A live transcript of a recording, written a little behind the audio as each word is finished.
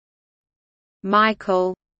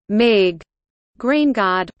Michael Mig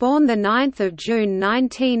Greengard, born 9 June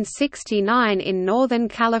 1969 in Northern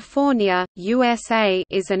California, USA,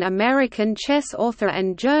 is an American chess author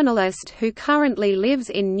and journalist who currently lives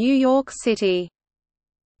in New York City.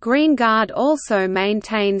 Greengard also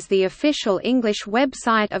maintains the official English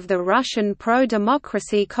website of the Russian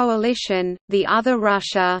pro-democracy coalition, The Other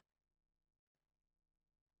Russia.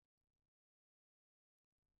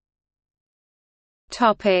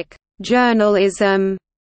 Journalism.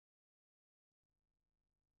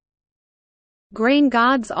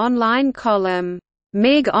 Greengard's online column,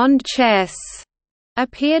 Mig on Chess,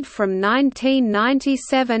 appeared from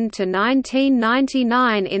 1997 to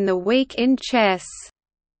 1999 in the Week in Chess.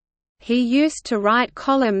 He used to write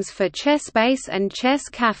columns for ChessBase and Chess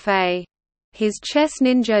Café. His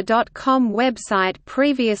ChessNinja.com website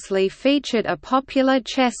previously featured a popular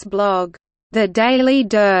chess blog, The Daily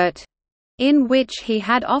Dirt, in which he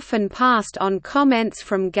had often passed on comments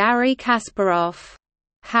from Garry Kasparov.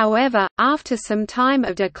 However, after some time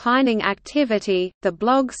of declining activity, the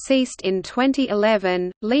blog ceased in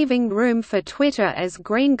 2011, leaving room for Twitter as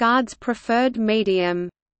Greengard's preferred medium.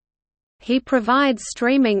 He provides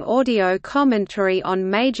streaming audio commentary on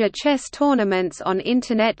major chess tournaments on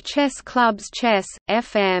Internet Chess Club's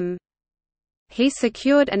Chess.fm. He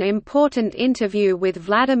secured an important interview with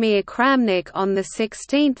Vladimir Kramnik on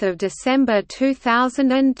 16 December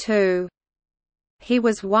 2002. He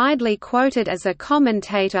was widely quoted as a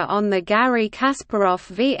commentator on the Garry Kasparov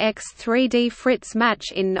vs 3D Fritz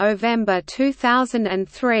match in November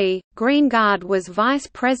 2003. Greengard was vice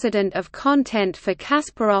president of content for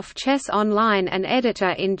Kasparov Chess Online and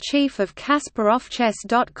editor-in-chief of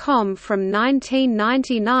KasparovChess.com from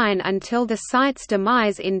 1999 until the site's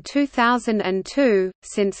demise in 2002.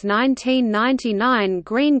 Since 1999,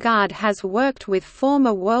 Greengard has worked with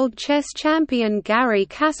former world chess champion Garry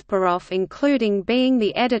Kasparov, including being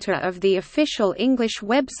the editor of the official English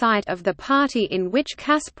website of the party in which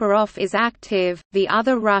Kasparov is active, The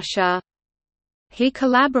Other Russia. He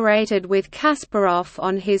collaborated with Kasparov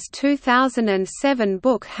on his 2007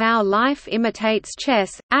 book How Life Imitates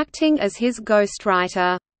Chess, acting as his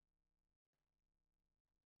ghostwriter.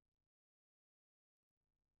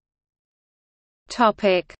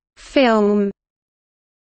 Film.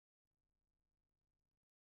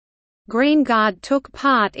 Greengard took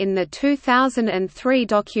part in the 2003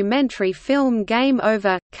 documentary film Game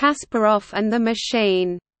Over, Kasparov and the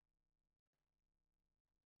Machine.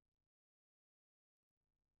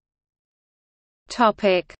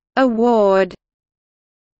 Award.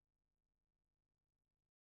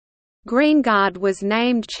 Greengard was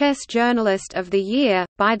named Chess Journalist of the Year,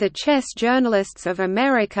 by the Chess Journalists of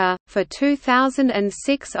America, for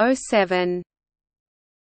 2006–07.